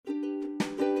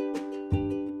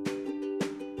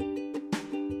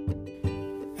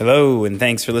Hello, and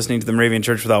thanks for listening to the Moravian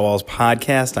Church Without Walls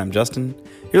podcast. I'm Justin.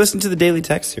 You're listening to the Daily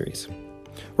Text Series.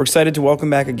 We're excited to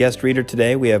welcome back a guest reader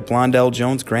today. We have Blondell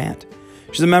Jones-Grant.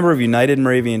 She's a member of United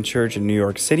Moravian Church in New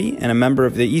York City and a member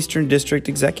of the Eastern District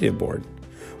Executive Board.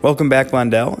 Welcome back,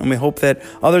 Blondell, and we hope that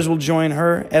others will join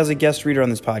her as a guest reader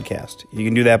on this podcast. You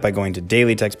can do that by going to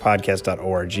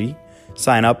dailytextpodcast.org,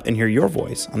 sign up, and hear your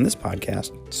voice on this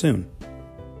podcast soon.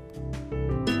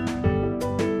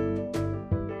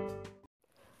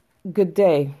 Good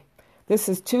day. This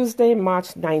is Tuesday,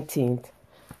 March 19th,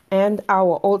 and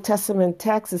our Old Testament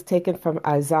text is taken from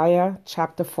Isaiah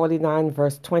chapter 49,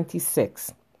 verse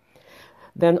 26.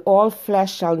 Then all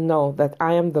flesh shall know that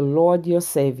I am the Lord your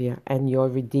Savior and your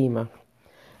Redeemer.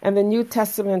 And the New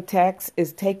Testament text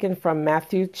is taken from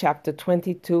Matthew chapter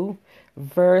 22,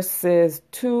 verses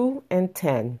 2 and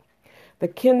 10. The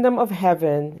kingdom of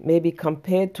heaven may be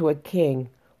compared to a king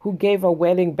who gave a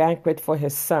wedding banquet for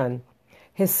his son.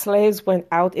 His slaves went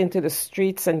out into the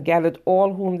streets and gathered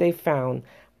all whom they found,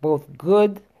 both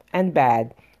good and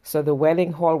bad, so the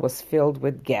wedding hall was filled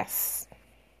with guests.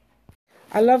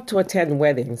 I love to attend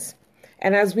weddings,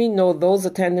 and as we know, those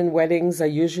attending weddings are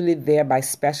usually there by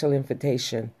special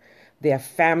invitation. They are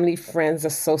family, friends,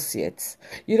 associates.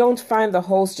 You don't find the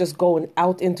host just going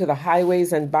out into the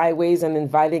highways and byways and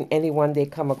inviting anyone they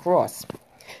come across.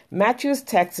 Matthew's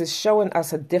text is showing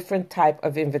us a different type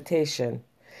of invitation.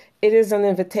 It is an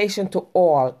invitation to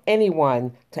all,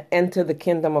 anyone, to enter the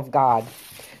kingdom of God.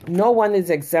 No one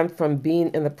is exempt from being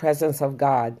in the presence of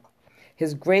God.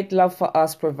 His great love for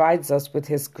us provides us with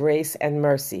His grace and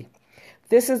mercy.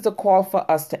 This is the call for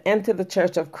us to enter the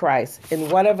Church of Christ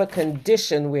in whatever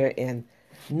condition we're in.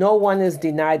 No one is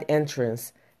denied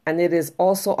entrance, and it is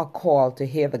also a call to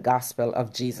hear the gospel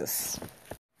of Jesus.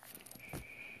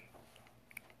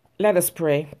 Let us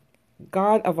pray.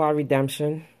 God of our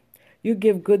redemption, you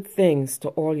give good things to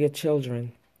all your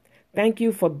children. Thank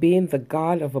you for being the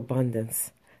God of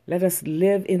abundance. Let us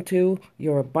live into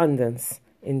your abundance.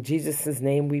 In Jesus'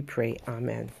 name we pray.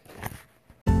 Amen.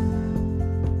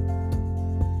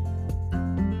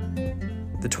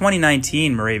 The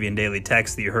 2019 Moravian Daily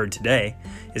Text that you heard today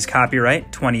is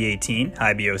copyright 2018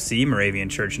 IBOC Moravian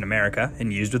Church in America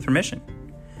and used with permission.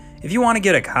 If you want to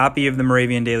get a copy of the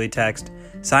Moravian Daily Text,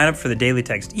 sign up for the Daily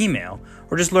Text email,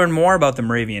 or just learn more about the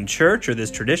Moravian Church or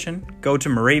this tradition, go to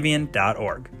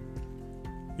moravian.org.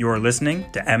 You are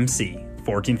listening to MC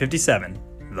 1457,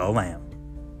 The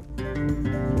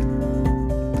Lamb.